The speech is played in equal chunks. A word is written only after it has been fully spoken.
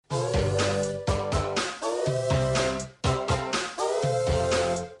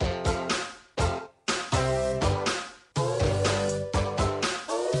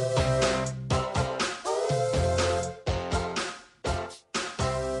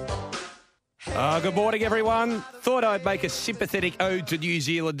Good morning, everyone. Thought I'd make a sympathetic ode to New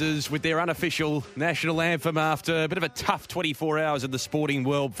Zealanders with their unofficial national anthem after a bit of a tough 24 hours in the sporting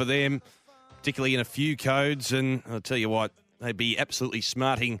world for them, particularly in a few codes. And I'll tell you what, they'd be absolutely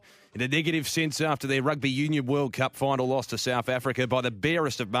smarting in a negative sense after their Rugby Union World Cup final loss to South Africa by the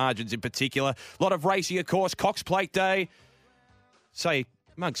barest of margins in particular. A lot of racing, of course. Cox Plate Day. Say,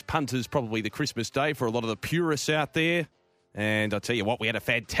 amongst punters, probably the Christmas day for a lot of the purists out there. And I'll tell you what, we had a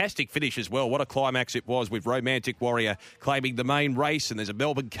fantastic finish as well. What a climax it was with Romantic Warrior claiming the main race. And there's a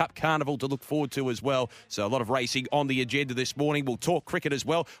Melbourne Cup Carnival to look forward to as well. So a lot of racing on the agenda this morning. We'll talk cricket as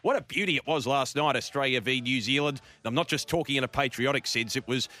well. What a beauty it was last night, Australia v New Zealand. And I'm not just talking in a patriotic sense. It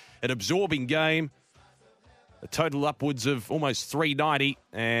was an absorbing game. A total upwards of almost 390,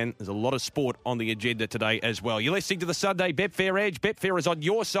 and there's a lot of sport on the agenda today as well. You're listening to the Sunday Betfair Edge. Betfair is on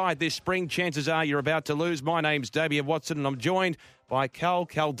your side this spring. Chances are you're about to lose. My name's Damien Watson, and I'm joined by Carl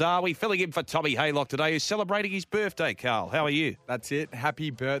Kaldawi, filling in for Tommy Haylock today, who's celebrating his birthday. Carl, how are you? That's it. Happy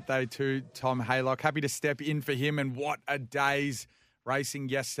birthday to Tom Haylock. Happy to step in for him, and what a day's racing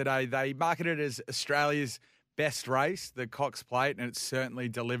yesterday. They marketed it as Australia's best race, the Cox Plate, and it certainly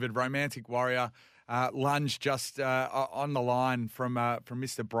delivered. Romantic Warrior lunge just on the line from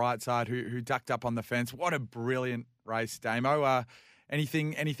Mr. Brightside, who ducked up on the fence. What a brilliant race, Damo.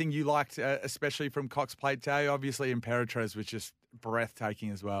 Anything you liked, especially from Cox Plate Day? Obviously, Imperatriz was just breathtaking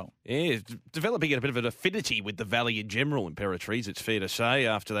as well. Yeah, developing a bit of an affinity with the Valley in general, Imperatriz, it's fair to say,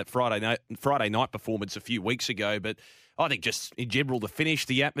 after that Friday night performance a few weeks ago. But I think just in general, the finish,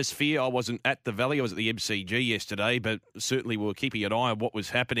 the atmosphere. I wasn't at the Valley. I was at the MCG yesterday, but certainly we were keeping an eye on what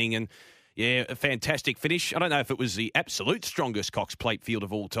was happening. And yeah, a fantastic finish. I don't know if it was the absolute strongest Cox Plate field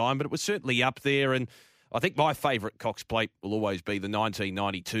of all time, but it was certainly up there. And I think my favourite Cox Plate will always be the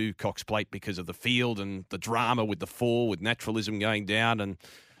 1992 Cox Plate because of the field and the drama with the fall, with naturalism going down and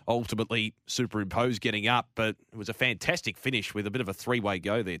ultimately superimposed getting up. But it was a fantastic finish with a bit of a three-way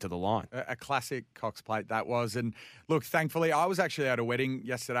go there to the line. A classic Cox Plate that was. And look, thankfully, I was actually at a wedding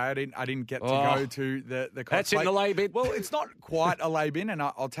yesterday. I didn't get to go to the Cox That's Plate. in the lay bin. Well, it's not quite a lay bin, and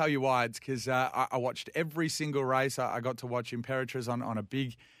I'll tell you why. It's because I watched every single race. I got to watch Imperatriz on a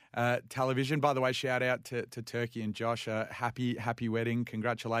big television. By the way, shout out to Turkey and Josh. Happy wedding.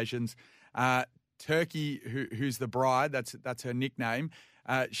 Congratulations. Turkey, who's the bride, that's her nickname.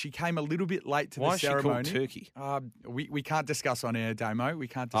 She came a little bit late to the ceremony. Why is she called Turkey? We can't discuss on air, Damo. We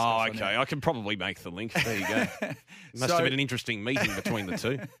can't discuss on air. I can probably make the link. There you go. Must have been an interesting meeting between the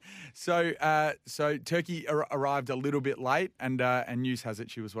two. So Turkey arrived a little bit late, and news has it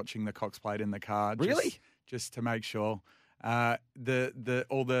she was watching the Cox Plate in the car. Really? Just to make sure. All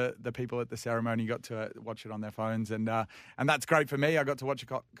the people at the ceremony got to watch it on their phones, and that's great for me. I got to watch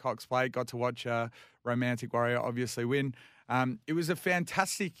a Cox Plate, got to watch Romantic Warrior obviously win. It was a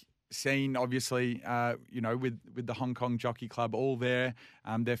fantastic scene, obviously, with the Hong Kong Jockey Club all there.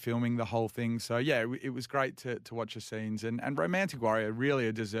 They're filming the whole thing. So, yeah, it was great to watch the scenes. And Romantic Warrior, really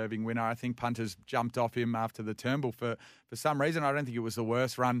a deserving winner. I think punters jumped off him after the Turnbull for some reason. I don't think it was the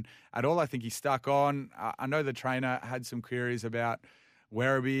worst run at all. I think he stuck on. I know the trainer had some queries about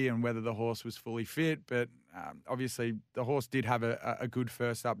Werribee and whether the horse was fully fit, but obviously the horse did have a good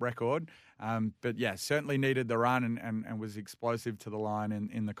first up record. But yeah, certainly needed the run and was explosive to the line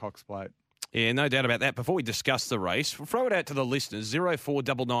in the Cox Plate. Yeah, no doubt about that. Before we discuss the race, we'll throw it out to the listeners,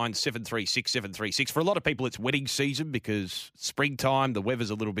 0499 736 736. For a lot of people, it's wedding season because springtime, the weather's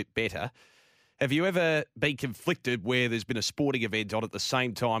a little bit better. Have you ever been conflicted where there's been a sporting event on at the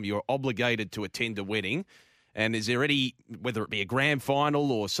same time you're obligated to attend a wedding? And is there any, whether it be a grand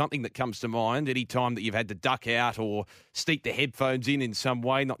final or something that comes to mind, any time that you've had to duck out or sneak the headphones in some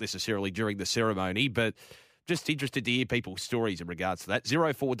way, not necessarily during the ceremony, but just interested to hear people's stories in regards to that.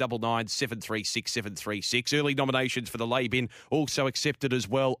 0499 736 736. Early nominations for the lay bin also accepted as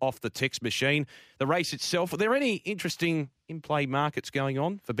well off the text machine. The race itself, are there any interesting in-play markets going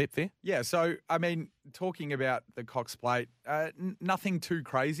on for Betfair? Yeah, so, I mean, talking about the Cox Plate, nothing too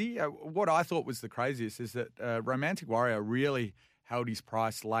crazy. What I thought was the craziest is that Romantic Warrior really held his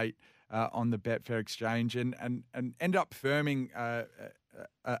price late on the Betfair exchange and ended up firming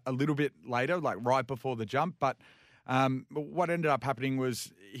a little bit later, like right before the jump. But what ended up happening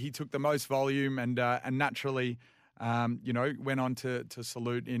was he took the most volume and naturally, went on to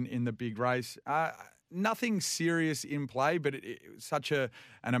salute in the big race. Nothing serious in play, but it was such an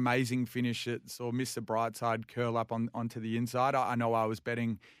amazing finish. It saw Mr. Brightside curl up onto the inside. I know I was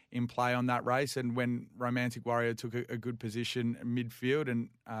betting in play on that race, and when Romantic Warrior took a good position midfield and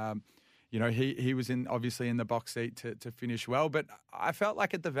he was obviously in the box seat to finish well. But I felt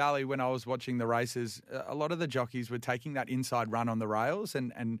like at the Valley when I was watching the races, a lot of the jockeys were taking that inside run on the rails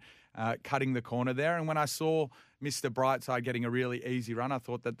and cutting the corner there. And when I saw Mr. Brightside getting a really easy run, I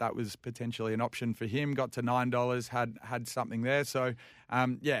thought that was potentially an option for him. Got to $9, had something there. So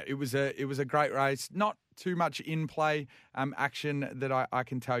it was a great race. Not too much in play action that I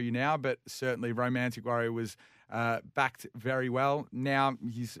can tell you now, but certainly Romantic Warrior was backed very well. Now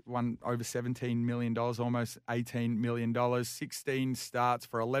he's won over $17 million, almost $18 million, 16 starts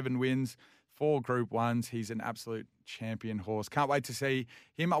for 11 wins, 4 Group 1s. He's an absolute champion horse. Can't wait to see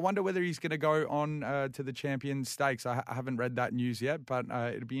him. I wonder whether he's going to go on to the Champion Stakes. I haven't read that news yet, but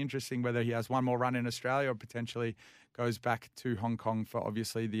it'll be interesting whether he has one more run in Australia or potentially goes back to Hong Kong for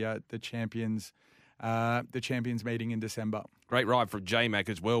obviously the Champions meeting in December. Great ride from J-Mac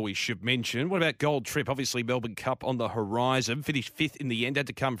as well, we should mention. What about Gold Trip? Obviously, Melbourne Cup on the horizon. Finished 5th in the end. Had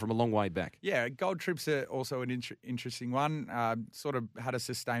to come from a long way back. Yeah, Gold Trip's also an interesting one. Sort of had a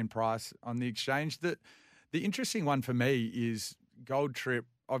sustained price on the exchange. The interesting one for me is Gold Trip.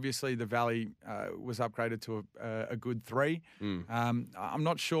 Obviously, the Valley was upgraded to a good 3. I'm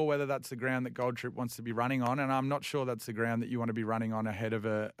not sure whether that's the ground that Gold Trip wants to be running on, and I'm not sure that's the ground that you want to be running on ahead of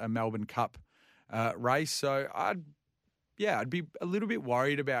a Melbourne Cup race. So I'd be a little bit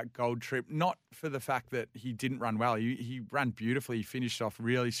worried about Gold Trip, not for the fact that he didn't run well. He ran beautifully. He finished off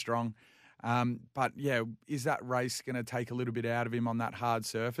really strong. But yeah, is that race going to take a little bit out of him on that hard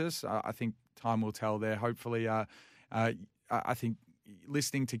surface? I think time will tell there. Hopefully, I think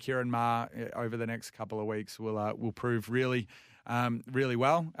listening to Kieran Ma over the next couple of weeks will prove really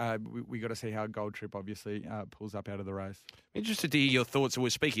well. We got to see how Gold Trip obviously pulls up out of the race. Interested to hear your thoughts. We're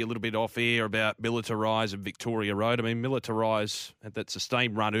speaking a little bit off air about Militarise and Victoria Road. I mean, Militarise had that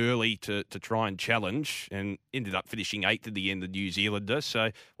sustained run early to try and challenge and ended up finishing 8th in the end, the New Zealander.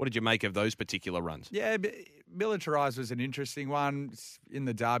 So what did you make of those particular runs? Yeah, Militarise was an interesting one in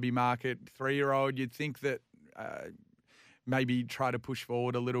the Derby market. 3-year-old, you'd think that maybe try to push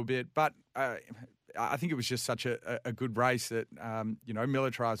forward a little bit, but I think it was just such a good race that,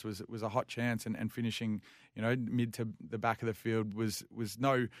 Militarise was a hot chance and finishing, mid to the back of the field was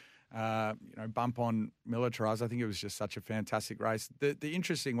no, bump on Militarise. I think it was just such a fantastic race. The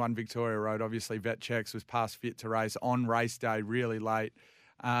interesting one, Victoria Road, obviously Vet Checks was past fit to race on race day really late.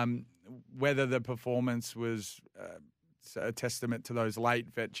 Whether the performance was a testament to those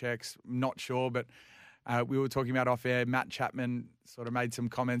late Vet Checks, not sure, but we were talking about off air. Matt Chapman sort of made some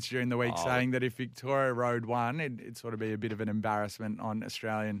comments during the week saying that if Victoria Road won, it'd sort of be a bit of an embarrassment on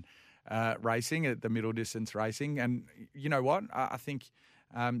Australian racing, at the middle distance racing. And you know what? I think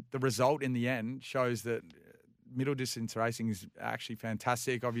the result in the end shows that middle distance racing is actually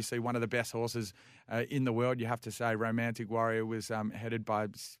fantastic. Obviously, one of the best horses in the world. You have to say, Romantic Warrior was headed by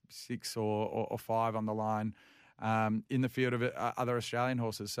 6 or 5 on the line in the field of other Australian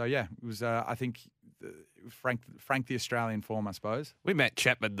horses. So yeah, it was. I think. Frank the Australian form, I suppose. With Matt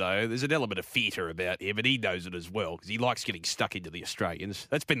Chapman, though, there's an element of theatre about him, and he knows it as well, because he likes getting stuck into the Australians.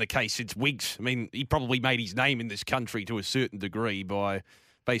 That's been the case since Winks. I mean, he probably made his name in this country to a certain degree by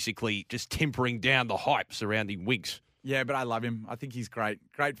basically just tempering down the hype surrounding Winks. Yeah, but I love him. I think he's great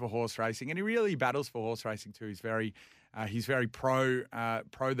for horse racing, and he really battles for horse racing too. He's very pro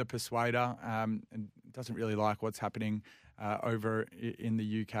the persuader, and doesn't really like what's happening over in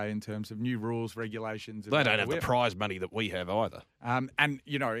the UK in terms of new rules, regulations. They don't have the prize money that we have either. And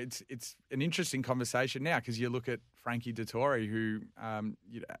it's an interesting conversation now, because you look at Frankie Dettori, who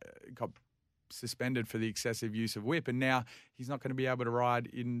got suspended for the excessive use of whip, and now he's not going to be able to ride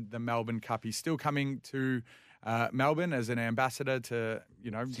in the Melbourne Cup. He's still coming to Melbourne as an ambassador to,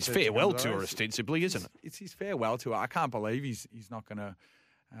 It's his farewell tour, ostensibly, isn't it? It's his farewell tour. I can't believe he's not going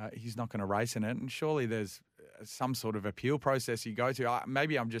to race in it. And surely there's some sort of appeal process you go to.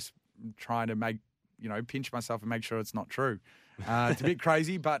 Maybe I'm just trying to pinch myself and make sure it's not true. It's a bit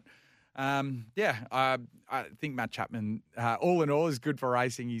crazy, but I think Matt Chapman, all in all, is good for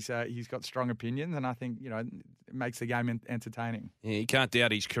racing. He's got strong opinions, and I think it makes the game entertaining. Yeah, you can't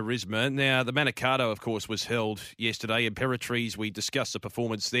doubt his charisma. Now, the Manikato, of course, was held yesterday. Imperatriz, we discussed the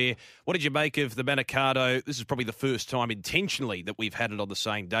performance there. What did you make of the Manikato? This is probably the first time intentionally that we've had it on the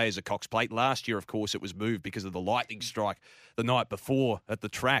same day as a Cox Plate. Last year, of course, it was moved because of the lightning strike the night before at the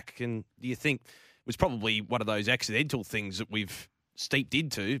track. And do you think it was probably one of those accidental things that we've steeped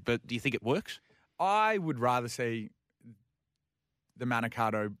into, but do you think it works? I would rather see the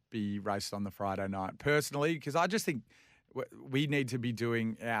Manikato be raced on the Friday night, personally, because I just think we need to be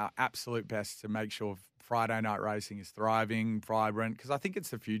doing our absolute best to make sure Friday night racing is thriving, vibrant, because I think it's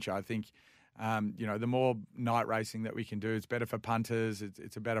the future. I think The more night racing that we can do, it's better for punters.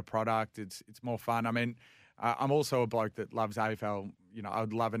 It's a better product. It's more fun. I mean, I'm also a bloke that loves AFL. I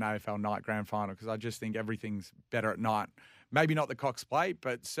would love an AFL night grand final because I just think everything's better at night. Maybe not the Cox Plate,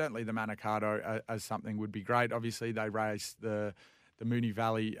 but certainly the Manikato as something would be great. Obviously, they race the Moonee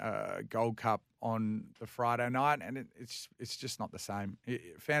Valley Gold Cup on the Friday night, and it's just not the same.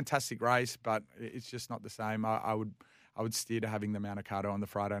 Fantastic race, but it's just not the same. I would steer to having the Manikato on the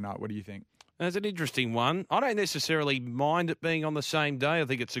Friday night. What do you think? That's an interesting one. I don't necessarily mind it being on the same day. I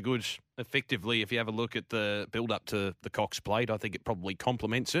think it's a good, effectively, if you have a look at the build-up to the Cox Plate, I think it probably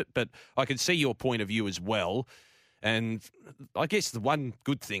complements it. But I can see your point of view as well. And I guess the one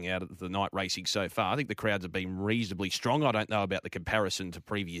good thing out of the night racing so far, I think the crowds have been reasonably strong. I don't know about the comparison to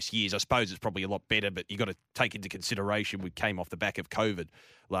previous years. I suppose it's probably a lot better, but you've got to take into consideration we came off the back of COVID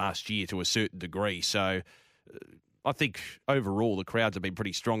last year to a certain degree. So I think overall the crowds have been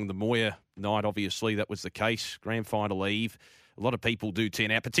pretty strong. The Moya night, obviously, that was the case. Grand final eve. A lot of people do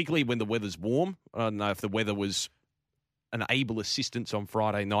turn out, particularly when the weather's warm. I don't know if the weather was an able assistance on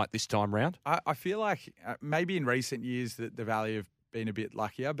Friday night this time round. I feel like maybe in recent years that the Valley have been a bit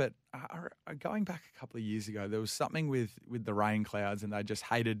luckier, but going back a couple of years ago, there was something with the rain clouds and they just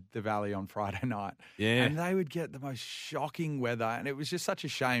hated the Valley on Friday night. Yeah. And they would get the most shocking weather. And it was just such a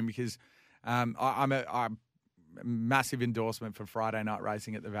shame because I'm a massive endorsement for Friday night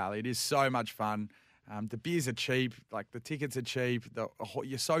racing at the Valley. It is so much fun. The beers are cheap, like the tickets are cheap.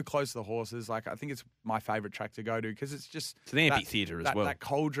 You're so close to the horses. Like I think it's my favourite track to go to because it's just it's an amphitheatre as well. That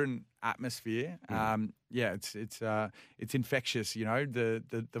cauldron atmosphere. It's infectious. The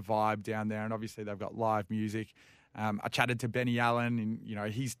vibe down there, and obviously they've got live music. I chatted to Benny Allen,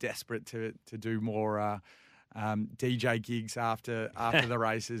 and he's desperate to do more DJ gigs after the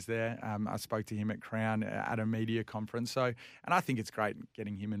races there. I spoke to him at Crown at a media conference. And I think it's great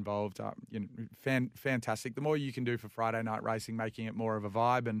getting him involved. Fantastic. The more you can do for Friday night racing, making it more of a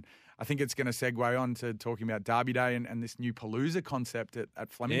vibe. And I think it's going to segue on to talking about Derby Day and this new Palooza concept at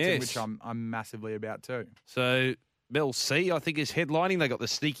Flemington, which I'm massively about too. So Mel C, I think, is headlining. They got the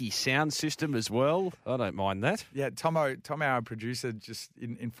sneaky sound system as well. I don't mind that. Yeah, Tom, our producer, just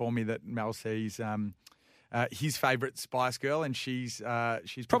informed me that Mel C's his favourite Spice Girl, and she's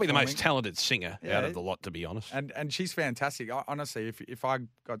probably the most talented singer out of the lot, to be honest. And she's fantastic. Honestly, if I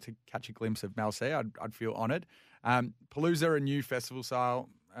got to catch a glimpse of Mel C, I'd feel honoured. Palooza, a new festival style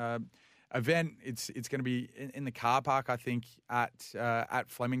event. It's going to be in the car park, I think, at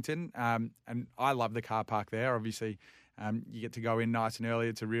Flemington. And I love the car park there. Obviously, you get to go in nice and early.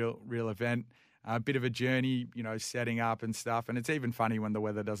 It's a real event. A bit of a journey, setting up and stuff. And it's even funny when the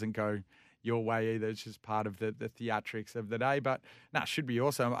weather doesn't go your way either. It's just part of the theatrics of the day. But it should be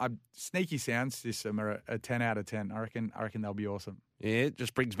awesome. Sneaky sound system are a 10 out of 10. I reckon they'll be awesome. Yeah, it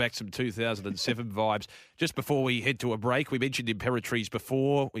just brings back some 2007 vibes. Just before we head to a break, we mentioned Imperatriz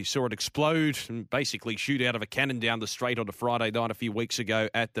before. We saw it explode and basically shoot out of a cannon down the straight on a Friday night a few weeks ago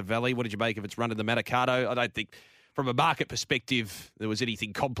at the Valley. What did you make of its run in the Manikato? I don't think, from a market perspective, there was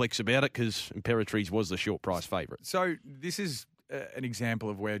anything complex about it because Imperatriz was the short price favourite. So this is an example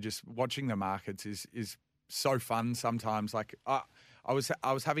of where just watching the markets is so fun sometimes. Like I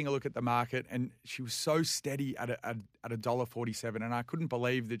was having a look at the market and she was so steady at $1.47, and I couldn't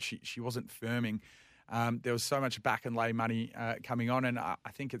believe that she wasn't firming. There was so much back and lay money coming on, and I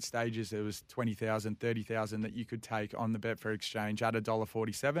think at stages there was 20,000, 30,000 that you could take on the Betfair exchange at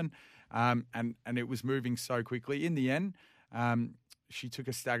 $1.47, and it was moving so quickly. In the end, she took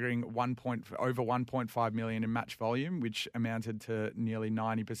a staggering over 1.5 million in match volume, which amounted to nearly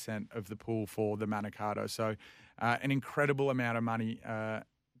 90% of the pool for the Manikato. So an incredible amount of money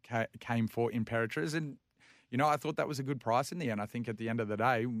came for Imperatriz. And, I thought that was a good price in the end. I think at the end of the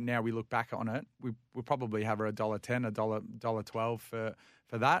day, now we look back on it, we'll probably have her $1.10, $1.12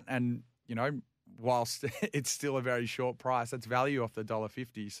 for that. And, whilst it's still a very short price, that's value off the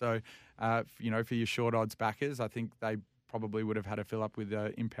 $1.50. So, for your short odds backers, I think they probably would have had to fill up with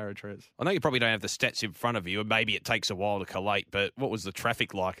Imperatriz. I know you probably don't have the stats in front of you, and maybe it takes a while to collate, but what was the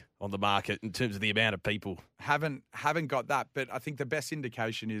traffic like on the market in terms of the amount of people? Haven't got that, but I think the best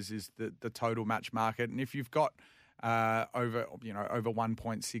indication is the total match market. And if you've got over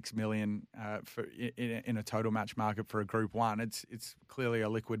 1.6 million in a total match market for a Group 1, it's clearly a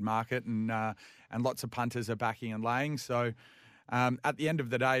liquid market, and lots of punters are backing and laying. So at the end of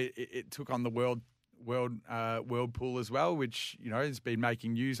the day, it took on the world pool as well, which has been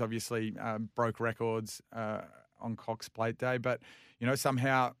making news. Obviously, broke records on Cox Plate Day, but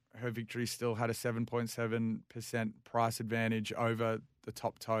somehow her victory still had a 7.7% price advantage over the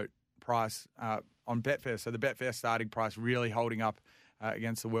top tote price on Betfair. So the Betfair starting price really holding up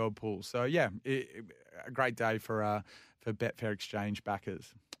against the Whirlpool. So, yeah, a great day for Betfair Exchange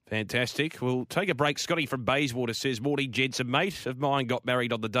backers. Fantastic. We'll take a break. Scotty from Bayswater says, morning, gents. A mate of mine got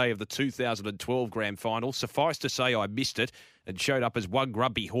married on the day of the 2012 Grand Final. Suffice to say I missed it and showed up as one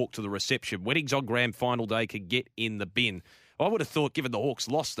grumpy Hawk to the reception. Weddings on Grand Final day can get in the bin. I would have thought, given the Hawks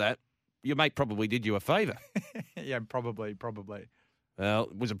lost that, your mate probably did you a favour. Yeah, probably. Well,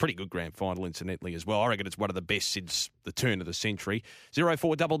 it was a pretty good grand final, incidentally, as well. I reckon it's one of the best since the turn of the century.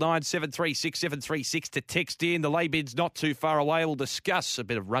 0499 736 736 to text in. The lay bid's not too far away. We'll discuss a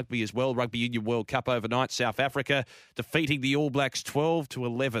bit of rugby as well. Rugby Union World Cup overnight. South Africa defeating the All Blacks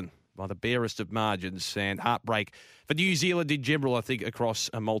 12-11 by the barest of margins, and heartbreak for New Zealand in general, I think, across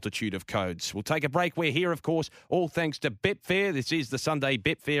a multitude of codes. We'll take a break. We're here, of course, all thanks to Betfair. This is the Sunday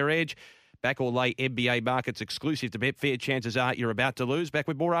Betfair Edge. Back or lay NBA markets exclusive to Betfair. Chances are you're about to lose. Back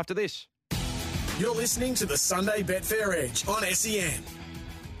with more after this. You're listening to the Sunday Betfair Edge on SEN.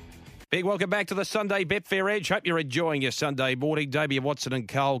 Big welcome back to the Sunday Betfair Edge. Hope you're enjoying your Sunday morning. Damien Watson and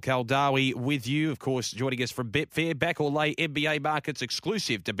Carl Kaldawi with you. Of course, joining us from Betfair. Back or lay NBA markets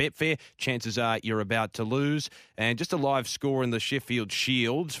exclusive to Betfair. Chances are you're about to lose. And just a live score in the Sheffield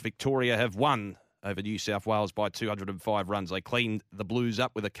Shield. Victoria have won over New South Wales by 205 runs. They cleaned the Blues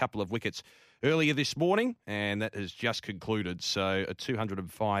up with a couple of wickets earlier this morning, and that has just concluded. So a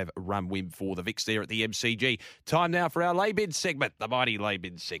 205-run win for the Vicks there at the MCG. Time now for our lay bid segment, the mighty lay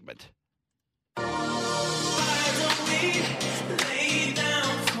bid segment.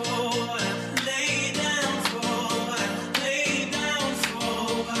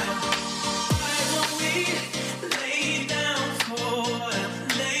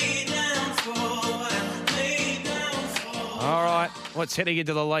 What's heading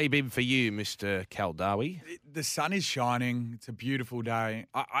into the lay bin for you, Mr. Kaldawi? The sun is shining. It's a beautiful day.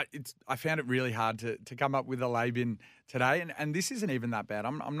 I found it really hard to come up with a lay bin today, and this isn't even that bad.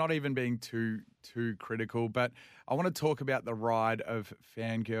 I'm not even being too critical, but I want to talk about the ride of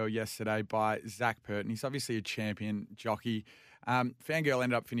Fangirl yesterday by Zach Purton. He's obviously a champion jockey. Fangirl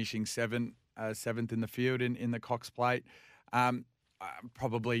ended up finishing seventh in the field in the Cox Plate.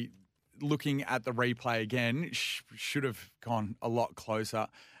 Probably looking at the replay again, should have gone a lot closer.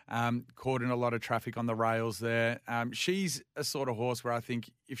 Caught in a lot of traffic on the rails there. She's a sort of horse where I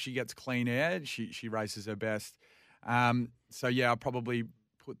think if she gets clean air, she races her best. So, yeah, I'll probably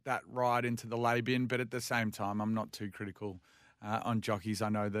put that ride into the lay bin, but at the same time, I'm not too critical on jockeys. I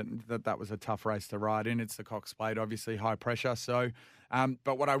know that was a tough race to ride in. It's the Cox Plate, obviously high pressure. So,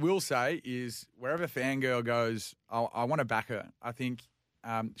 but what I will say is wherever Fangirl goes, I want to back her. I think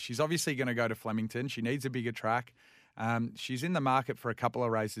she's obviously going to go to Flemington. She needs a bigger track. She's in the market for a couple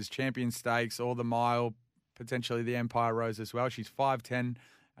of races, Champion Stakes or the Mile, potentially the Empire Rose as well. She's 5'10"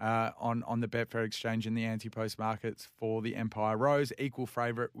 on the Betfair Exchange in the anti-post markets for the Empire Rose. Equal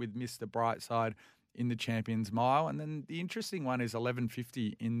favourite with Mr. Brightside in the Champions Mile. And then the interesting one is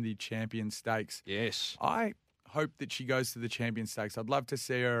 11.50 in the Champion Stakes. Yes. I hope that she goes to the Champion Stakes. I'd love to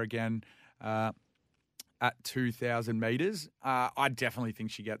see her again at 2,000 metres. I definitely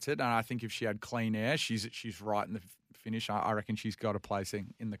think she gets it. And I think if she had clean air, she's right in the finish. I reckon she's got a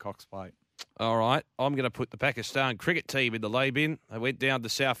placing in the Cox Plate. All right. I'm going to put the Pakistan cricket team in the lay bin. They went down to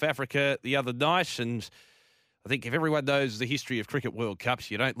South Africa the other night, and I think if everyone knows the history of Cricket World Cups,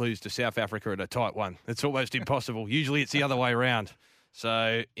 you don't lose to South Africa in a tight one. It's almost impossible. Usually it's the other way around.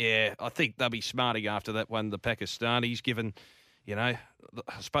 So, yeah, I think they'll be smarting after that one, the Pakistanis, given, I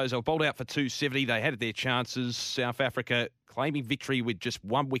suppose they were bowled out for 270. They had their chances. South Africa claiming victory with just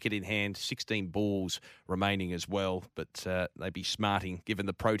one wicket in hand, 16 balls remaining as well. But they'd be smarting, given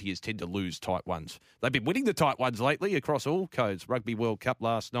the Proteas tend to lose tight ones. They've been winning the tight ones lately across all codes. Rugby World Cup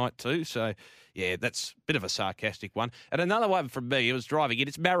last night too. So, yeah, that's a bit of a sarcastic one. And another one from me, it was driving it.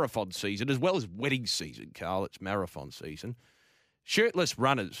 It's marathon season as well as wedding season, Carl. It's marathon season. Shirtless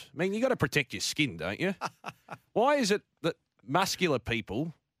runners. I mean, you got to protect your skin, don't you? Why is it that muscular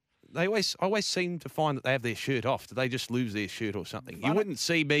people, they always seem to find that they have their shirt off? Do they just lose their shirt or something? You wouldn't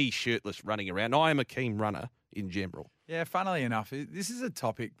see me shirtless running around. I am a keen runner in general. Yeah, funnily enough, this is a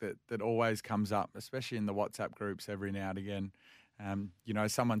topic that always comes up, especially in the WhatsApp groups every now and again.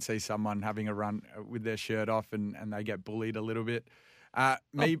 Someone sees someone having a run with their shirt off and they get bullied a little bit.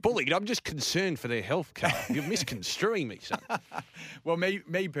 Bullied? I'm just concerned for their health, Carl. You're misconstruing me, son. Well,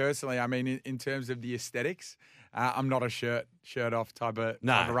 me personally, I mean, in terms of the aesthetics, I'm not a shirt off type of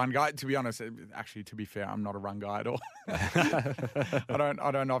run guy. To be honest, actually, to be fair, I'm not a run guy at all. I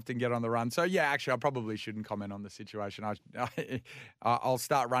don't often get on the run. So yeah, actually, I probably shouldn't comment on the situation. I'll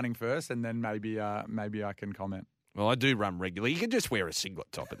start running first, and then maybe I can comment. Well, I do run regularly. You can just wear a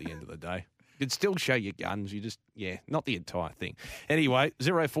singlet top at the end of the day. You'd still show your guns. You just, not the entire thing. Anyway,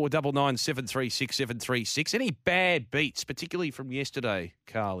 0499 736 736. Any bad beats, particularly from yesterday,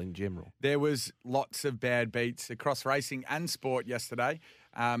 Carl, in general? There was lots of bad beats across racing and sport yesterday.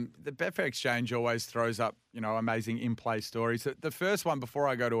 The Betfair Exchange always throws up, amazing in-play stories. The first one, before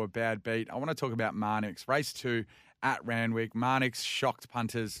I go to a bad beat, I want to talk about Marnix. Race 2 at Randwick. Marnix shocked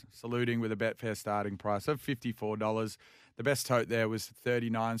punters, saluting with a Betfair starting price of $54. The best tote there was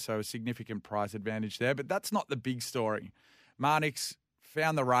 39, so a significant price advantage there. But that's not the big story. Marnix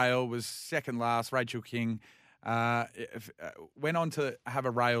found the rail, was second last. Rachel King went on to have a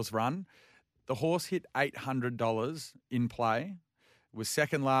rails run. The horse hit $800 in play, was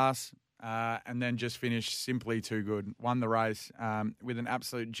second last, and then just finished simply too good. Won the race with an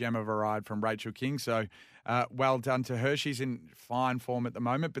absolute gem of a ride from Rachel King. So well done to her. She's in fine form at the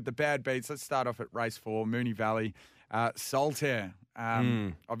moment. But the bad beats, let's start off at race 4, Moonee Valley. Solitaire,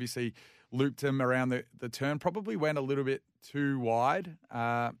 obviously looped him around the turn, probably went a little bit too wide,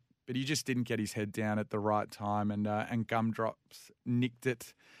 but he just didn't get his head down at the right time, and Gumdrops nicked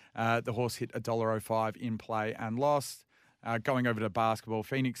it. The horse hit $1.05 in play and lost. Going over to basketball,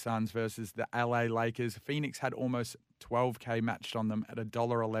 Phoenix Suns versus the LA Lakers. Phoenix had almost 12K matched on them at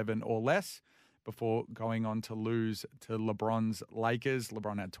 $1.11 or less before going on to lose to LeBron's Lakers.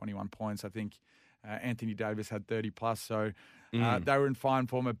 LeBron had 21 points, I think. Anthony Davis had 30 plus, so they were in fine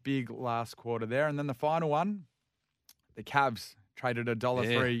form. A big last quarter there. And then the final one, the Cavs traded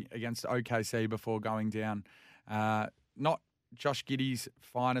 $1.03 against OKC before going down. Not Josh Giddey's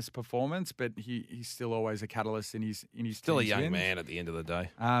finest performance, but he's still always a catalyst in his still a team's young wins. man at the end of the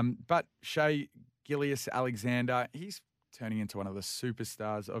day. But Shea Gilgeous-Alexander, he's turning into one of the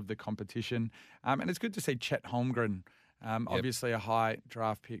superstars of the competition. And it's good to see Chet Holmgren. Obviously a high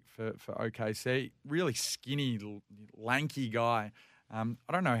draft pick for OKC. Really skinny, lanky guy. I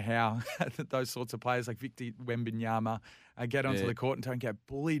don't know how those sorts of players like Victor Wembanyama get onto the court and don't get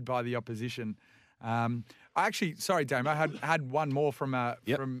bullied by the opposition. Sorry, Dame, I had one more from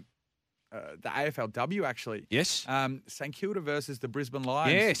the AFLW, actually. Yes. St Kilda versus the Brisbane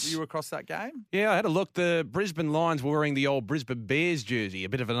Lions. Yes. Were you across that game? Yeah, I had a look. The Brisbane Lions were wearing the old Brisbane Bears jersey, a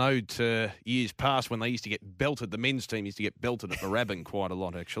bit of an ode to years past when they used to get belted. The men's team used to get belted at Moorabbin quite a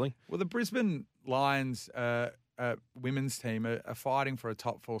lot, actually. Well, the Brisbane Lions women's team are fighting for a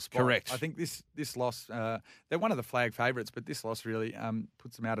top 4 spot. Correct. I think this loss, they're one of the flag favourites, but this loss really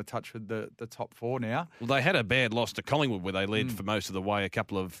puts them out of touch with the top 4 now. Well, they had a bad loss to Collingwood where they led for most of the way a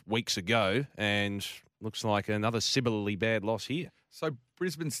couple of weeks ago, and looks like another similarly bad loss here. So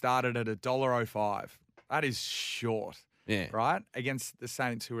Brisbane started at $1.05. That is short, right, against the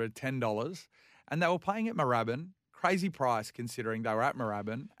Saints, who are at $10. And they were playing at Moorabbin. Crazy price considering they were at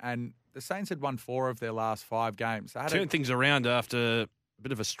Moorabbin, and the Saints had won 4 of their last 5 games. They had Turned things around after a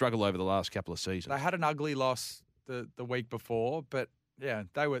bit of a struggle over the last couple of seasons. They had an ugly loss the week before, but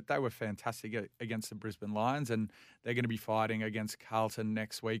they were fantastic against the Brisbane Lions, and they're going to be fighting against Carlton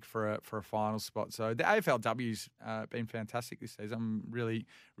next week for a final spot. So the AFLW's been fantastic this season. I'm really,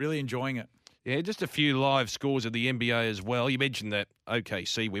 really enjoying it. Yeah, just a few live scores of the NBA as well. You mentioned that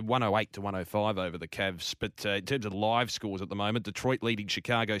OKC, we're 108 to 105 over the Cavs, but in terms of live scores at the moment, Detroit leading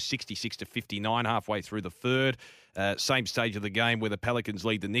Chicago 66 to 59 halfway through the third. Same stage of the game where the Pelicans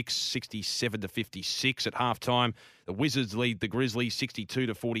lead the Knicks 67 to 56 at halftime. The Wizards lead the Grizzlies 62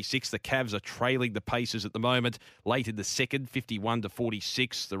 to 46. The Cavs are trailing the Pacers at the moment. Late in the second, 51 to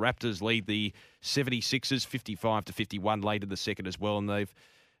 46. The Raptors lead the 76ers 55 to 51 late in the second as well, and I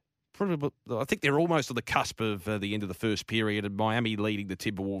think they're almost on the cusp of the end of the first period, and Miami leading the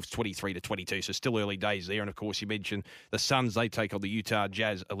Timberwolves 23 to 22, so still early days there. And, of course, you mentioned the Suns, they take on the Utah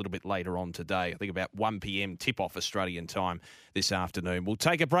Jazz a little bit later on today. I think about 1 p.m. tip-off Australian time this afternoon. We'll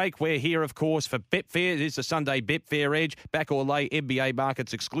take a break. We're here, of course, for Betfair. It is the Sunday Betfair Edge. Back or lay NBA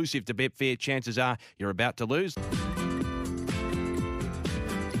markets exclusive to Betfair. Chances are you're about to lose.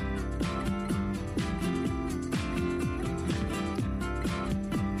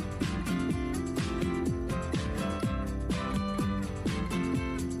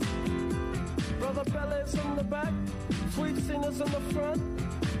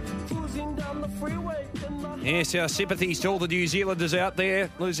 Yes, our sympathies to all the New Zealanders out there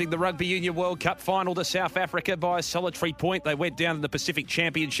losing the Rugby Union World Cup final to South Africa by a solitary point. They went down in the Pacific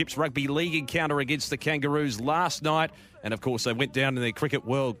Championships Rugby League encounter against the Kangaroos last night. And, of course, they went down in their Cricket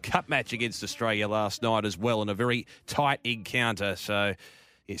World Cup match against Australia last night as well in a very tight encounter. So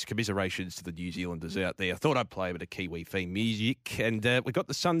yes, commiserations to the New Zealanders out there. I thought I'd play a bit of Kiwi theme music. And we've got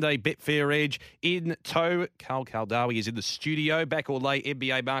the Sunday Betfair Edge in tow. Carl Kaldawi is in the studio. Back or late,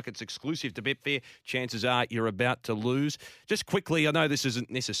 NBA markets exclusive to Betfair. Chances are you're about to lose. Just quickly, I know this isn't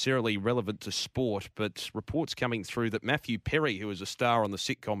necessarily relevant to sport, but reports coming through that Matthew Perry, who was a star on the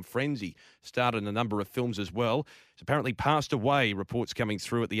sitcom Frenzy, starred in a number of films as well, has apparently passed away. Reports coming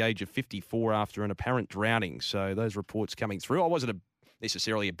through at the age of 54 after an apparent drowning. So those reports coming through. I wasn't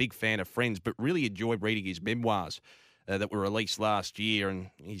necessarily a big fan of Friends, but really enjoyed reading his memoirs that were released last year, and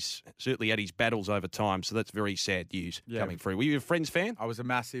he's certainly had his battles over time, so that's very sad news coming through. Were you a Friends fan? I was a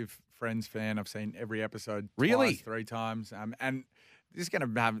massive Friends fan. I've seen every episode really? twice, 3 times, and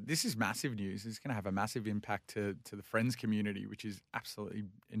this is massive news. It's going to have a massive impact to the Friends community, which is absolutely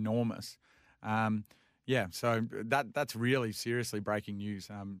enormous. So that's really seriously breaking news.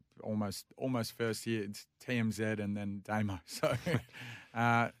 Almost first year. It's TMZ and then Damo. So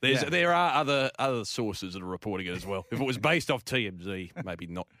there are other sources that are reporting it as well. If it was based off TMZ, maybe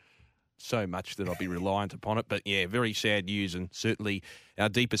not so much that I'll be reliant upon it. But yeah, very sad news, and certainly our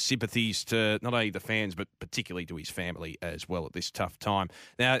deepest sympathies to not only the fans, but particularly to his family as well at this tough time.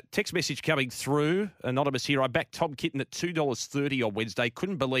 Now, text message coming through, anonymous here. I backed Tom Kitten at $2.30 on Wednesday.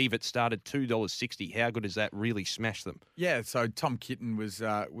 Couldn't believe it started $2.60. How good has that really smashed them? Yeah, so Tom Kitten was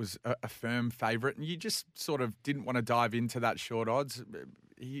a firm favourite, and you just sort of didn't want to dive into that short odds.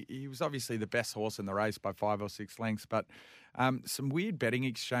 He was obviously the best horse in the race by 5 or 6 lengths, but some weird betting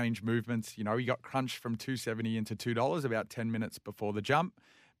exchange movements. You know, he got crunched from $2.70 into $2 about 10 minutes before the jump,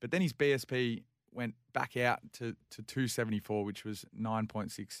 but then his BSP went back out to $2.74, which was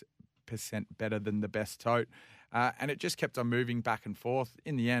 9.6% better than the best tote, and it just kept on moving back and forth.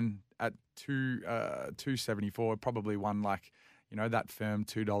 In the end, at $2.74, probably won that firm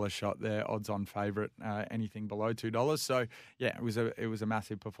 $2 shot there, odds-on favourite, anything below $2. So, yeah, it was a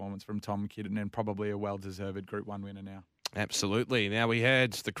massive performance from Tom Kitten, and probably a well-deserved Group 1 winner now. Absolutely. Now, we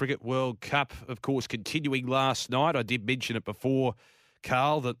had the Cricket World Cup, of course, continuing last night. I did mention it before,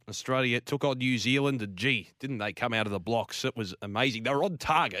 Carl, that Australia took on New Zealand, and gee, didn't they come out of the blocks? It was amazing. They were on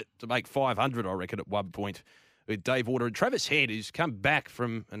target to make 500, I reckon, at one point with Dave Warner. And Travis Head, who's come back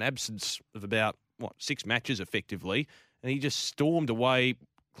from an absence of about, 6 matches effectively, and he just stormed away,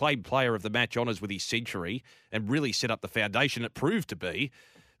 claimed player of the match honours with his century, and really set up the foundation. It proved to be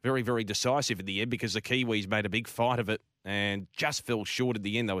very, very decisive in the end, because the Kiwis made a big fight of it and just fell short in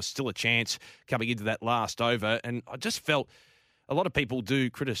the end. There was still a chance coming into that last over, and I just felt a lot of people do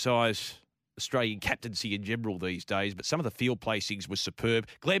criticise Australian captaincy in general these days, but some of the field placings were superb.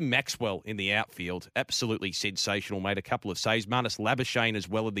 Glenn Maxwell in the outfield, absolutely sensational, made a couple of saves. Marnus Labuschagne as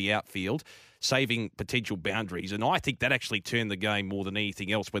well in the outfield, saving potential boundaries. And I think that actually turned the game more than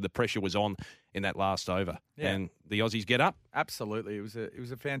anything else, where the pressure was on in that last over. Yeah. And the Aussies get up. Absolutely. It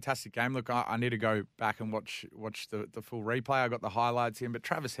was a fantastic game. Look, I need to go back and watch the full replay. I got the highlights in, but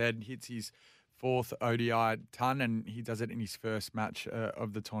Travis Head hits his 4th ODI ton, and he does it in his first match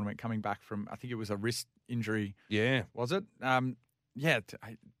of the tournament, coming back from, I think it was a wrist injury. Yeah. Was it?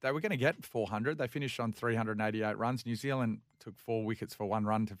 They were going to get 400. They finished on 388 runs. New Zealand took 4 wickets for 1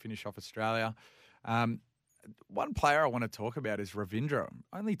 run to finish off Australia. One player I want to talk about is Ravindra,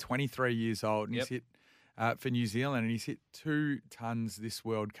 only 23 years old, and he's hit for New Zealand, and he's hit 2 tons this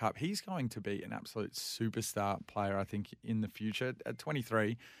World Cup. He's going to be an absolute superstar player, I think, in the future. At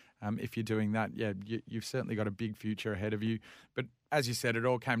 23, if you're doing that, you've certainly got a big future ahead of you. But as you said, it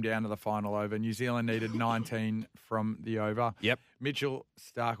all came down to the final over. New Zealand needed 19 from the over. Yep. Mitchell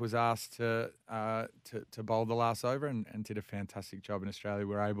Starc was asked to bowl the last over and did a fantastic job, and Australia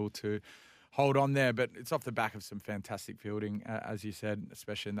were able to hold on there. But it's off the back of some fantastic fielding, as you said,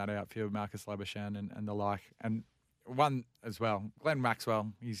 especially in that outfield, Marcus Labuschagne and the like. And one as well, Glenn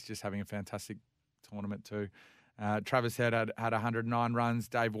Maxwell, he's just having a fantastic tournament too. Travis Head had 109 runs,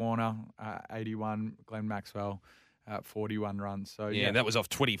 Dave Warner 81, Glenn Maxwell 41 runs. So yeah, that was off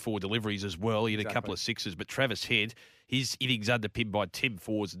 24 deliveries as well. He had a couple of sixes, but Travis Head, his innings underpinned by 10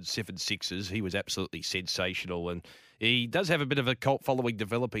 fours and 7 sixes. He was absolutely sensational, and he does have a bit of a cult following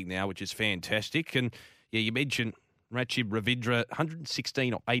developing now, which is fantastic. And yeah, you mentioned Rachib Ravindra,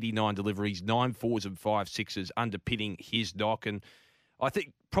 116 or 89 deliveries, 9 fours and 5 sixes underpinning his knock. And I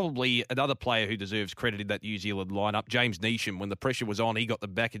think probably another player who deserves credit in that New Zealand lineup, James Neesham, when the pressure was on, he got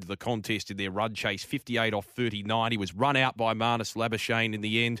them back into the contest in their run chase, 58 off 39. He was run out by Marnus Labuschagne in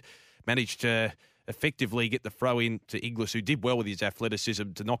the end, managed to effectively get the throw in to Inglis, who did well with his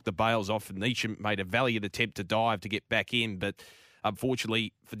athleticism to knock the bails off, and Neesham made a valiant attempt to dive to get back in, but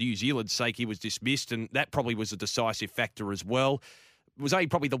unfortunately for New Zealand's sake, he was dismissed, and that probably was a decisive factor as well. was only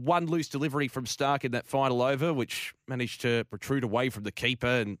probably the one loose delivery from Stark in that final over, which managed to protrude away from the keeper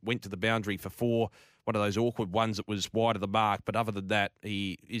and went to the boundary for 4. One of those awkward ones that was wide of the mark. But other than that,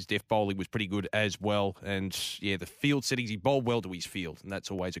 his deaf bowling was pretty good as well. And, yeah, the field settings, he bowled well to his field, and that's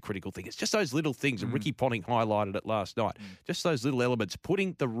always a critical thing. It's just those little things, and Ricky Ponting highlighted it last night, just those little elements,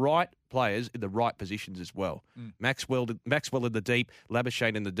 putting the right players in the right positions as well. Maxwell in the deep,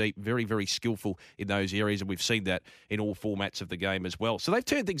 Labuschagne in the deep, very, very skillful in those areas, and we've seen that in all formats of the game as well. So they've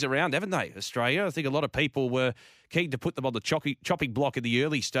turned things around, haven't they, Australia? I think a lot of people were keen to put them on the chopping block in the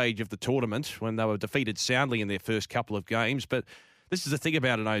early stage of the tournament when they were defeated soundly in their first couple of games. But this is the thing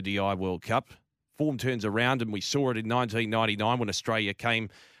about an ODI World Cup. Form turns around, and we saw it in 1999 when Australia came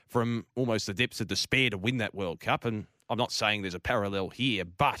from almost the depths of despair to win that World Cup. And I'm not saying there's a parallel here,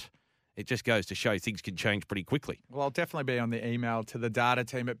 but it just goes to show things can change pretty quickly. Well, I'll definitely be on the email to the data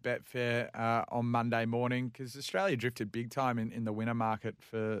team at Betfair on Monday morning, because Australia drifted big time in the winner market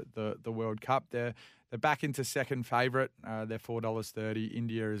for the World Cup. They're back into second favourite. They're $4.30.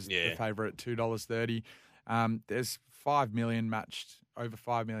 India is the favourite at $2.30. There's 5 million matched, over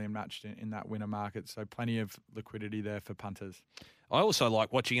 5 million matched in that winner market, so plenty of liquidity there for punters. I also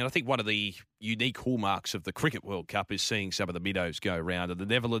like watching, and I think one of the unique hallmarks of the Cricket World Cup is seeing some of the minnows go round. And the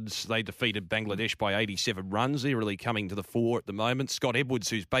Netherlands, they defeated Bangladesh by 87 runs. They're really coming to the fore at the moment. Scott Edwards,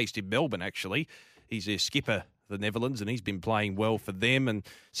 who's based in Melbourne, actually, he's their skipper, the Netherlands, and he's been playing well for them, and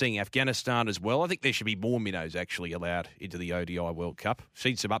seeing Afghanistan as well. I think there should be more minnows actually allowed into the ODI World Cup.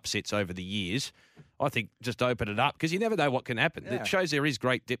 Seen some upsets over the years. I think just open it up, because you never know what can happen. Yeah. It shows there is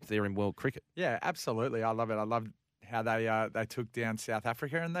great depth there in world cricket. Yeah, absolutely. I love it. I love how they took down South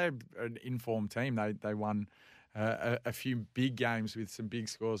Africa, and they're an informed team. They won a few big games with some big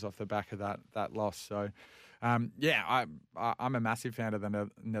scores off the back of that loss. So, I'm a massive fan of the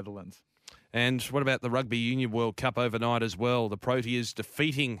Netherlands. And what about the Rugby Union World Cup overnight as well? The Proteas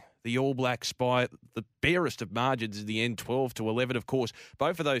defeating the All Blacks by the barest of margins in the end, 12-11. Of course,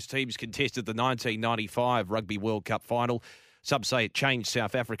 both of those teams contested the 1995 Rugby World Cup final. Some say it changed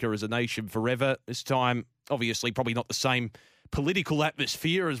South Africa as a nation forever. This time, obviously, probably not the same political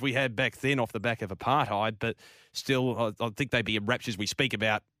atmosphere as we had back then off the back of apartheid, but still, I think they'd be in raptures. We speak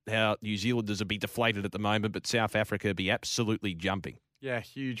about how New Zealanders would be deflated at the moment, but South Africa would be absolutely jumping. Yeah,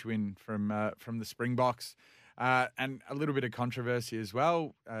 huge win from the Springboks. And a little bit of controversy as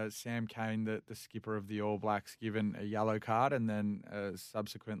well. Sam Cane, the skipper of the All Blacks, given a yellow card, and then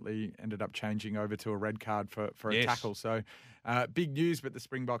subsequently ended up changing over to a red card for a tackle. So big news, but the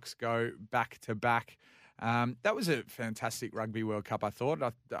Springboks go back to back. That was a fantastic Rugby World Cup, I thought.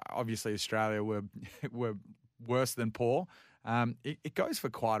 Obviously, Australia were worse than poor. It goes for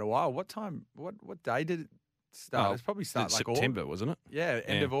quite a while. What day did it start? It's probably started like September, wasn't it? Yeah,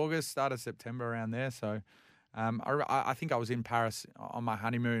 end of August, start of September, around there. So I think I was in Paris on my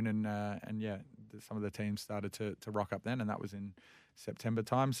honeymoon, and some of the teams started to rock up then, and that was in September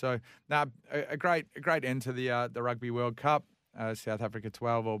time. So now a great end to the Rugby World Cup. South Africa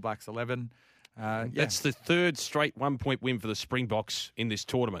 12, All Blacks 11. That's the third straight 1-point win for the Springboks in this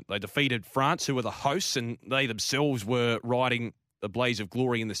tournament. They defeated France, who were the hosts, and they themselves were riding the blaze of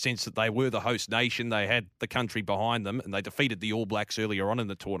glory in the sense that they were the host nation. They had the country behind them, and they defeated the All Blacks earlier on in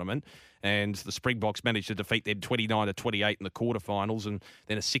the tournament. And the Springboks managed to defeat them 29-28 in the quarterfinals, and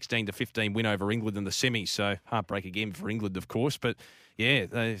then a 16-15 win over England in the semis. So heartbreak again for England, of course. But yeah,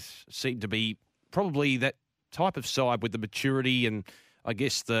 they seem to be probably that type of side with the maturity and I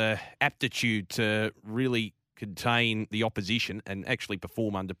guess the aptitude to really contain the opposition and actually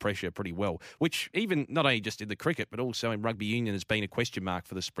perform under pressure pretty well, which even not only just in the cricket, but also in rugby union has been a question mark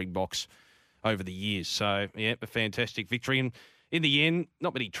for the Springboks over the years. So, yeah, a fantastic victory. And in the end,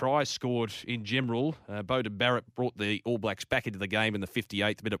 not many tries scored in general. Beauden Barrett brought the All Blacks back into the game in the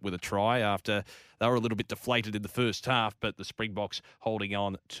 58th minute with a try after they were a little bit deflated in the first half, but the Springboks holding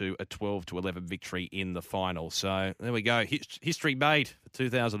on to a 12-11 victory in the final. So there we go. History made for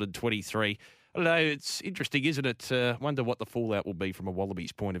 2023. I don't know, it's interesting, isn't it? Wonder what the fallout will be from a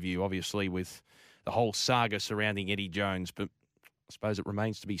Wallabies point of view, obviously, with the whole saga surrounding Eddie Jones, but I suppose it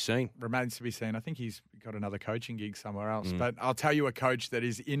remains to be seen. Remains to be seen. I think he's got another coaching gig somewhere else. But I'll tell you a coach that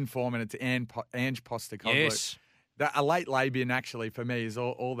is in form, and it's Ange Postecoglou. Yes. A late Labian, actually, for me, is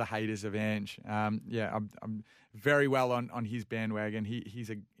all the haters of Ange. I'm very well on his bandwagon.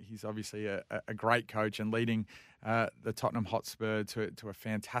 He's obviously a great coach and leading the Tottenham Hotspur to a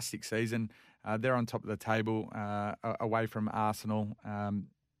fantastic season. They're on top of the table, away from Arsenal.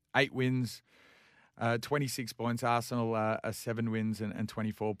 8 wins, 26 points. Arsenal 7 wins and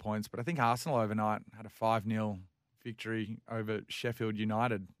 24 points. But I think Arsenal overnight had a 5-0 victory over Sheffield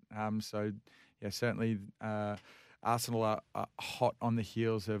United. So, yeah, certainly Arsenal are hot on the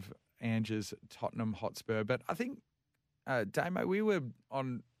heels of Ange's Tottenham Hotspur. But I think, Damo, we were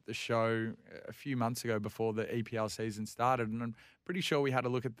on the show a few months ago before the EPL season started, and I'm pretty sure we had a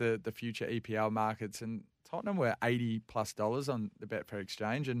look at the future EPL markets, and Tottenham were $80+ on the Betfair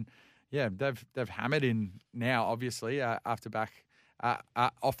exchange, and yeah, they've hammered in now, obviously, off the back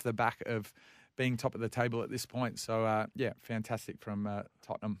of being top of the table at this point. So yeah, fantastic from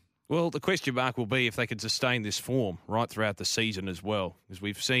Tottenham. Well, the question mark will be if they can sustain this form right throughout the season as well, because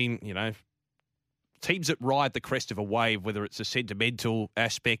we've seen, teams that ride the crest of a wave, whether it's a sentimental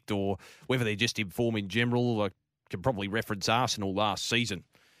aspect or whether they're just in form in general. I can probably reference Arsenal last season.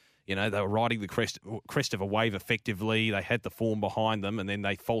 They were riding the crest of a wave effectively. They had the form behind them, and then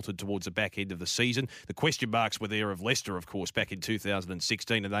they faltered towards the back end of the season. The question marks were there of Leicester, of course, back in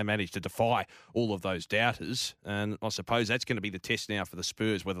 2016, and they managed to defy all of those doubters. And I suppose that's going to be the test now for the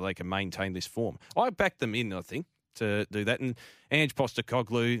Spurs, whether they can maintain this form. I backed them in, I think, to do that. And Ange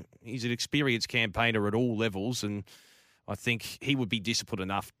Postecoglou, he's an experienced campaigner at all levels, and I think he would be disciplined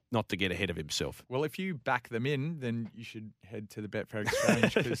enough not to get ahead of himself. Well, if you back them in, then you should head to the Betfair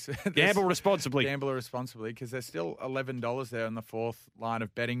exchange. Gamble responsibly. Gamble responsibly, because there's still $11 there on the fourth line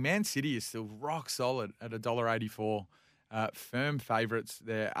of betting. Man City is still rock solid at $1.84. Firm favourites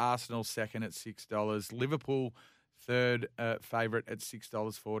there. Arsenal second at $6. Liverpool third favourite at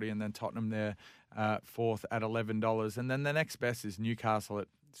 $6.40. And then Tottenham there fourth at $11. And then the next best is Newcastle at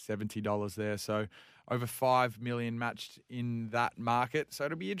 $70 there. So over 5 million matched in that market. So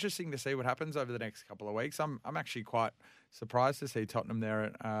it'll be interesting to see what happens over the next couple of weeks. I'm actually quite surprised to see Tottenham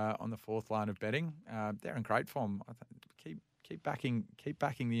there on the fourth line of betting. They're in great form. Keep backing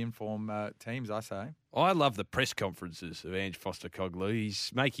the inform teams, I say. I love the press conferences of Ange Postecoglou.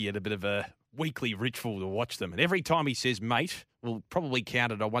 He's making it a bit of a weekly ritual to watch them. And every time he says mate, we'll probably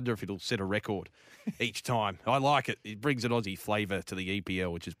count it. I wonder if it'll set a record each time. I like it. It brings an Aussie flavour to the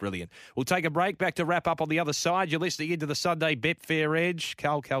EPL, which is brilliant. We'll take a break. Back to wrap up on the other side. You're listening into the Sunday Betfair Edge.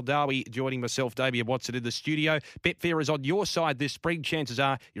 Carl Kaldawi joining myself, Damien Watson, in the studio. Betfair is on your side this spring. Chances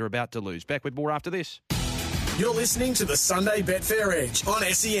are you're about to lose. Back with more after this. You're listening to the Sunday Betfair Edge on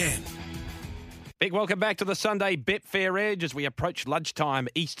SEN. Big welcome back to the Sunday Betfair Edge as we approach lunchtime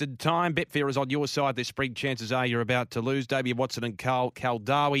Eastern time. Betfair is on your side this spring. Chances are you're about to lose. Damien Watson and Carl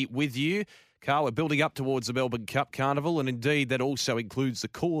Kaldawi with you. Carl, we're building up towards the Melbourne Cup Carnival, and indeed that also includes the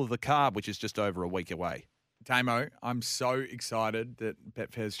Call of the Carb, which is just over a week away. Damo, I'm so excited that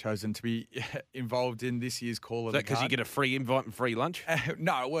Betfair's chosen to be involved in this year's Call of the Card. Is that because you get a free invite and free lunch?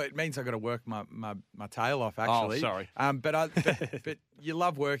 No, well, it means I've got to work my tail off, actually. Oh, sorry. But you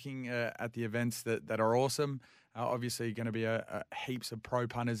love working at the events that are awesome. Obviously, you're going to be heaps of pro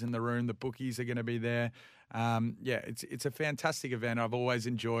punters in the room. The bookies are going to be there. It's a fantastic event. I've always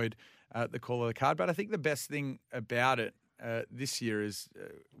enjoyed the Call of the Card. But I think the best thing about it this year is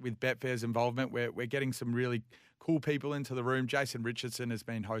with Betfair's involvement, we're getting some really cool people into the room. Jason Richardson has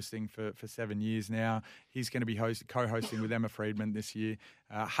been hosting for 7 years now. He's going to be co-hosting with Emma Friedman this year.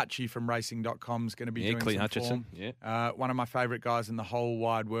 Hutchie from racing.com is going to be doing Clint some Hutchison. form. Yeah. One of my favourite guys in the whole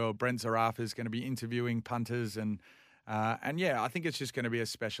wide world, Brent Zarafa, is going to be interviewing punters and I think it's just going to be a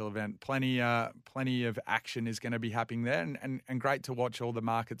special event. Plenty of action is going to be happening there, and great to watch all the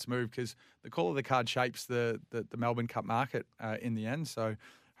markets move, because the Call of the Card shapes the Melbourne Cup market in the end. So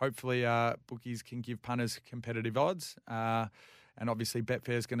hopefully bookies can give punters competitive odds, and obviously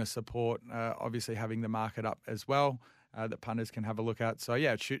Betfair is going to support obviously having the market up as well that punters can have a look at. So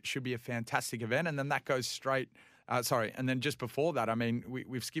yeah, it should be a fantastic event, and then that goes straight. And then just before that, I mean,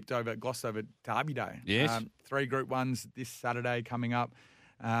 we've glossed over Derby Day. Yes. 3 Group 1s this Saturday coming up.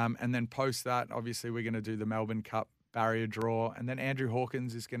 And then post that, obviously, we're going to do the Melbourne Cup barrier draw. And then Andrew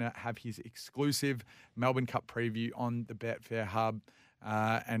Hawkins is going to have his exclusive Melbourne Cup preview on the Betfair Hub.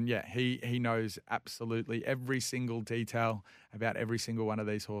 He knows absolutely every single detail about every single one of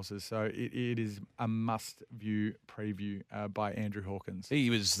these horses. So it is a must-view preview by Andrew Hawkins.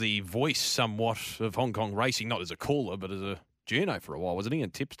 He was the voice somewhat of Hong Kong racing, not as a caller, but as a journo for a while, wasn't he,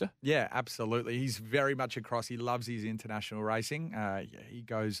 and tipster? Yeah, absolutely. He's very much across. He loves his international racing. He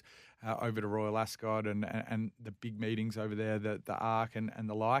goes over to Royal Ascot and the big meetings over there, the Arc and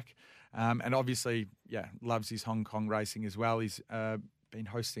the like. And obviously, loves his Hong Kong racing as well. He's been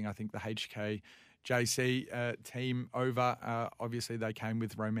hosting, I think, the HKJC team over. Obviously, they came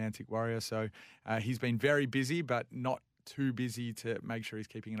with Romantic Warrior. So he's been very busy, but not too busy to make sure he's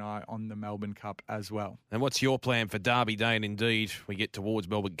keeping an eye on the Melbourne Cup as well. And what's your plan for Derby Day? And indeed, we get towards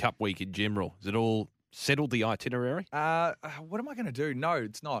Melbourne Cup week in general. Is it all settled, the itinerary? What am I going to do? No,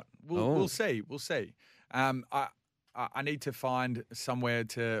 it's not. We'll see. We'll see. I need to find somewhere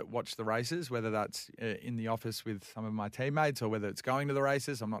to watch the races, whether that's in the office with some of my teammates or whether it's going to the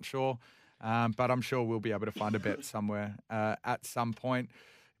races. I'm not sure. But I'm sure we'll be able to find a bet somewhere at some point.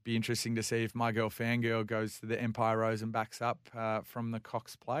 Be interesting to see if my girl Fangirl goes to the Empire Rose and backs up from the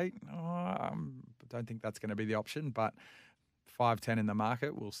Cox Plate. I don't think that's going to be the option, but 5-10 in the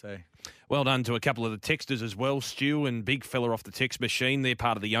market, we'll see. Well done to a couple of the texters as well. Stu and Big Fella off the text machine. They're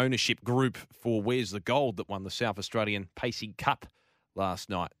part of the ownership group for Where's the Gold that won the South Australian Pacing Cup last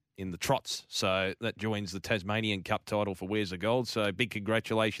night in the trots. So that joins the Tasmanian Cup title for Where's the Gold. So big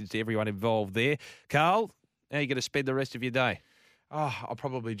congratulations to everyone involved there. Carl, how are you going to spend the rest of your day? Oh, I'll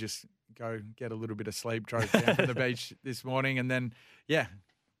probably just go get a little bit of sleep, drove down from the beach this morning, and then,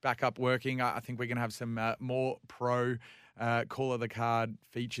 back up working. I think we're going to have some more pro call of the card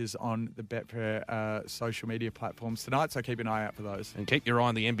features on the Betfair social media platforms tonight, so keep an eye out for those. And keep your eye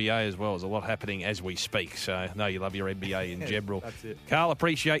on the NBA as well. There's a lot happening as we speak, so I know you love your NBA in general. That's it. Carl,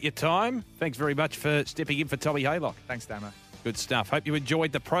 appreciate your time. Thanks very much for stepping in for Tommy Haylock. Thanks, Damo. Good stuff. Hope you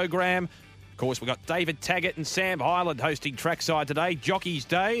enjoyed the program. Of course, we've got David Taggart and Sam Highland hosting Trackside today, Jockey's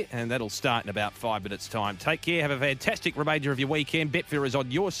Day, and that'll start in about 5 minutes' time. Take care. Have a fantastic remainder of your weekend. Betfair is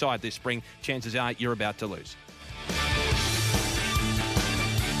on your side this spring. Chances are you're about to lose.